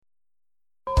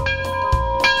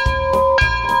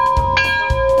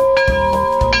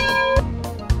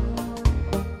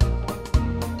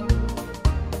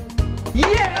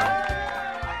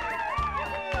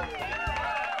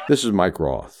This is Mike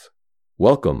Roth.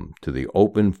 Welcome to the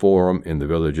Open Forum in the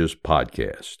Villages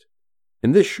podcast.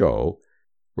 In this show,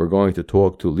 we're going to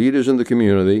talk to leaders in the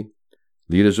community,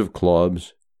 leaders of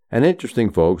clubs, and interesting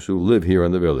folks who live here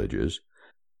in the villages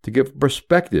to give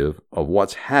perspective of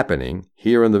what's happening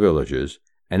here in the villages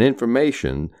and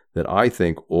information that I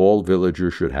think all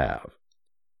villagers should have.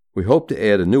 We hope to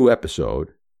add a new episode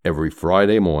every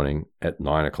Friday morning at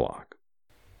 9 o'clock.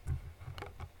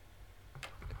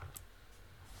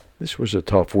 This was a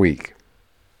tough week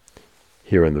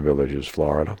here in the Villages,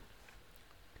 Florida.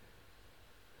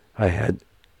 I had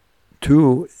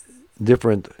two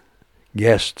different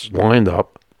guests lined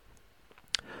up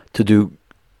to do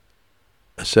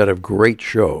a set of great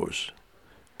shows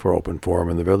for Open Forum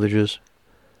in the Villages.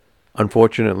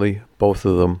 Unfortunately, both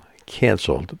of them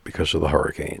canceled because of the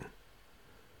hurricane.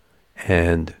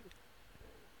 And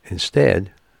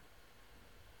instead,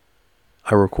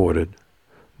 I recorded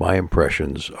my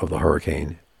impressions of the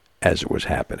hurricane as it was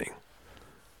happening.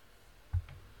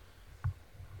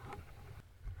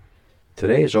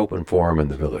 Today's Open Forum in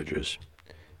the Villages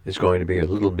is going to be a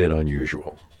little bit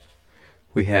unusual.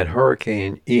 We had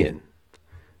Hurricane Ian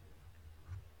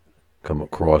come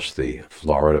across the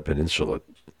Florida Peninsula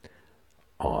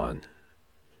on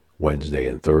Wednesday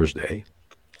and Thursday,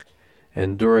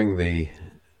 and during the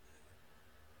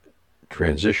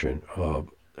transition of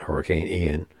Hurricane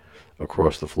Ian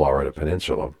across the Florida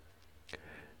Peninsula,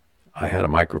 I had a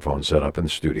microphone set up in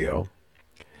the studio,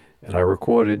 and I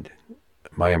recorded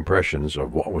my impressions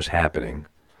of what was happening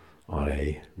on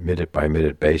a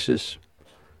minute-by-minute basis.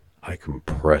 I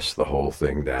compressed the whole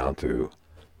thing down to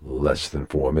less than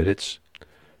 4 minutes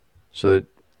so that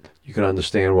you can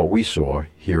understand what we saw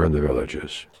here in the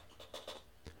villages.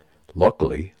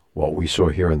 Luckily, what we saw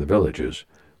here in the villages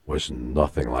was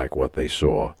nothing like what they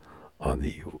saw on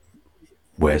the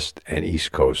west and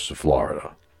east coasts of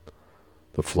Florida.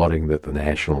 The flooding that the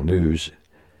national news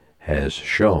has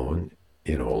shown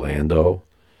in Orlando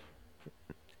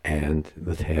and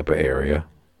the Tampa area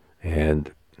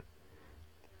and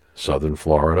southern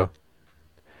Florida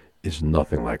is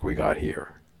nothing like we got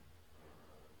here.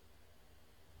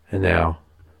 And now,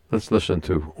 let's listen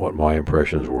to what my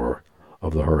impressions were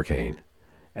of the hurricane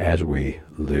as we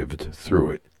lived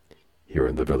through it here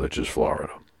in the Villages,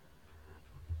 Florida.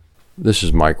 This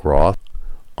is Mike Roth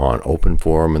on Open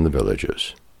Forum in the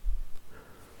Villages.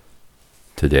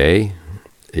 Today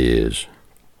is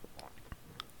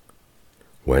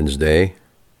Wednesday,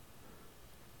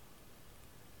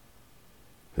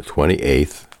 the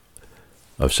 28th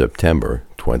of September,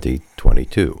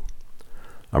 2022.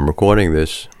 I'm recording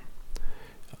this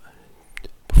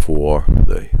before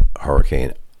the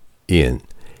Hurricane Ian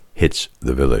hits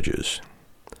the villages.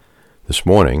 This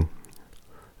morning,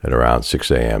 at around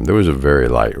 6 a.m., there was a very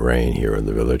light rain here in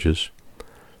the villages.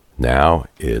 Now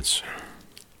it's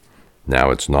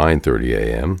 9:30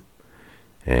 a.m.,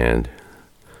 and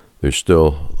there's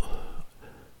still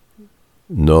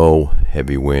no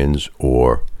heavy winds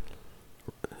or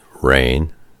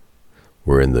rain.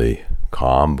 We're in the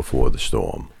calm before the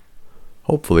storm.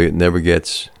 Hopefully it never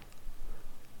gets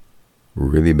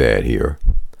really bad here,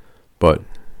 but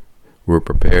we're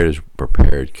prepared as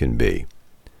prepared can be.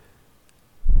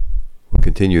 We'll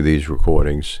continue these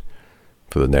recordings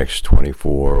for the next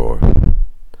 24 or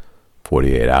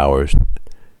 48 hours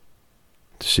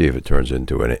to see if it turns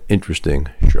into an interesting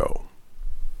show.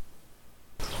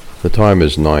 The time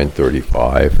is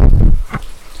 9:35.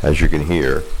 As you can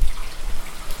hear,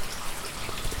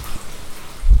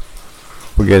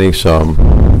 we're getting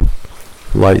some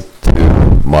light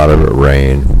to moderate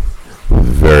rain with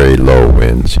very low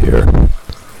winds here.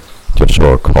 Just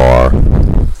saw a car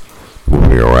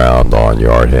moving around on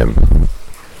Yardham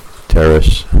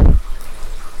Terrace,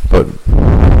 but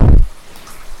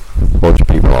most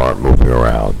people aren't moving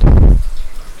around.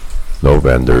 No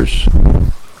vendors,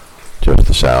 just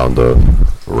the sound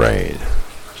of rain.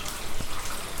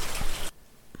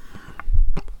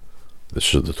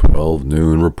 This is the 12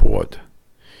 noon report.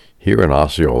 Here in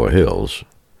Osceola Hills,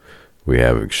 we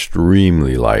have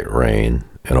extremely light rain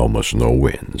and almost no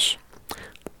winds.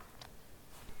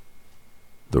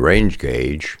 The range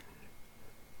gauge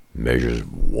measures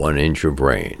 1 inch of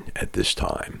rain at this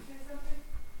time.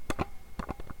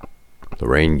 The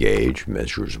rain gauge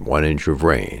measures 1 inch of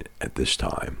rain at this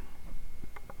time.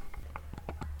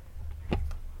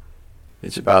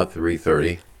 It's about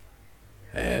 3:30,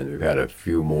 and we've had a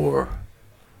few more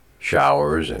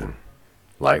showers and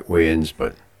light winds,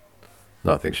 but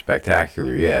nothing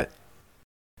spectacular yet.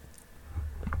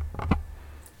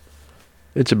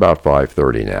 It's about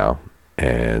 5:30 now,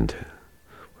 and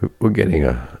we're getting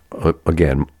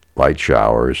again light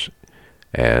showers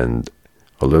and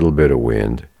a little bit of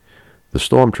wind. The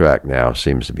storm track now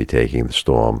seems to be taking the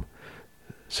storm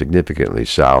significantly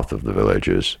south of the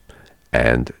villages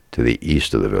and to the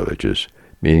east of the villages,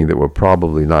 meaning that we're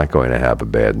probably not going to have a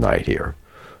bad night here.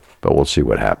 But we'll see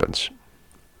what happens.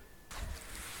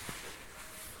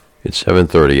 It's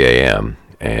 7:30 a.m.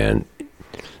 and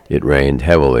it rained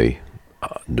heavily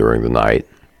during the night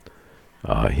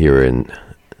here in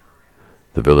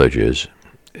the villages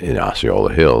in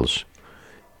Osceola Hills.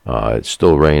 It's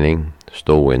still raining,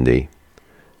 still windy,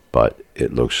 but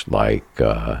it looks like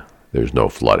there's no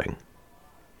flooding.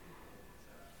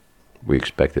 We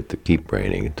expect it to keep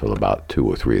raining until about 2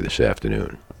 or 3 this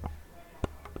afternoon.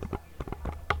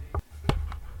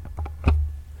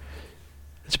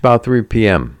 It's about 3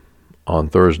 p.m. on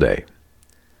Thursday.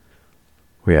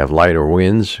 We have lighter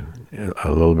winds,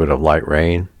 a little bit of light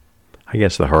rain. I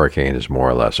guess the hurricane is more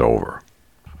or less over.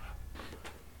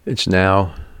 It's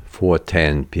now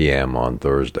 4:10 p.m. on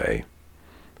Thursday,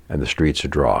 and the streets are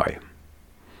dry.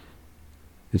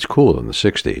 It's cool in the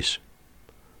 60s,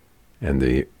 and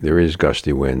there is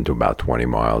gusty wind to about 20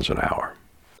 miles an hour.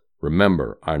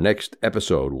 Remember, our next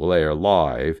episode will air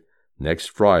live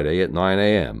next Friday at 9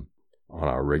 a.m. on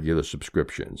our regular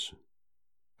subscriptions.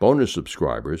 Bonus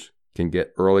subscribers can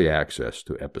get early access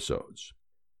to episodes.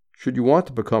 Should you want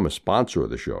to become a sponsor of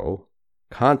the show,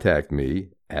 contact me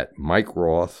at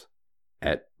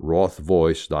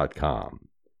mikeroth@rothvoice.com.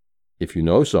 If you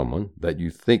know someone that you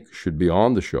think should be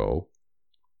on the show,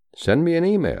 send me an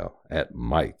email at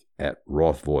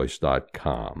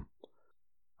mike@rothvoice.com.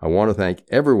 I want to thank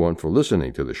everyone for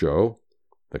listening to the show.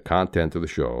 The content of the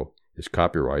show is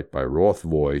copyright by Roth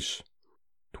Voice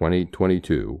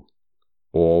 2022,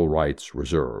 all rights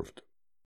reserved.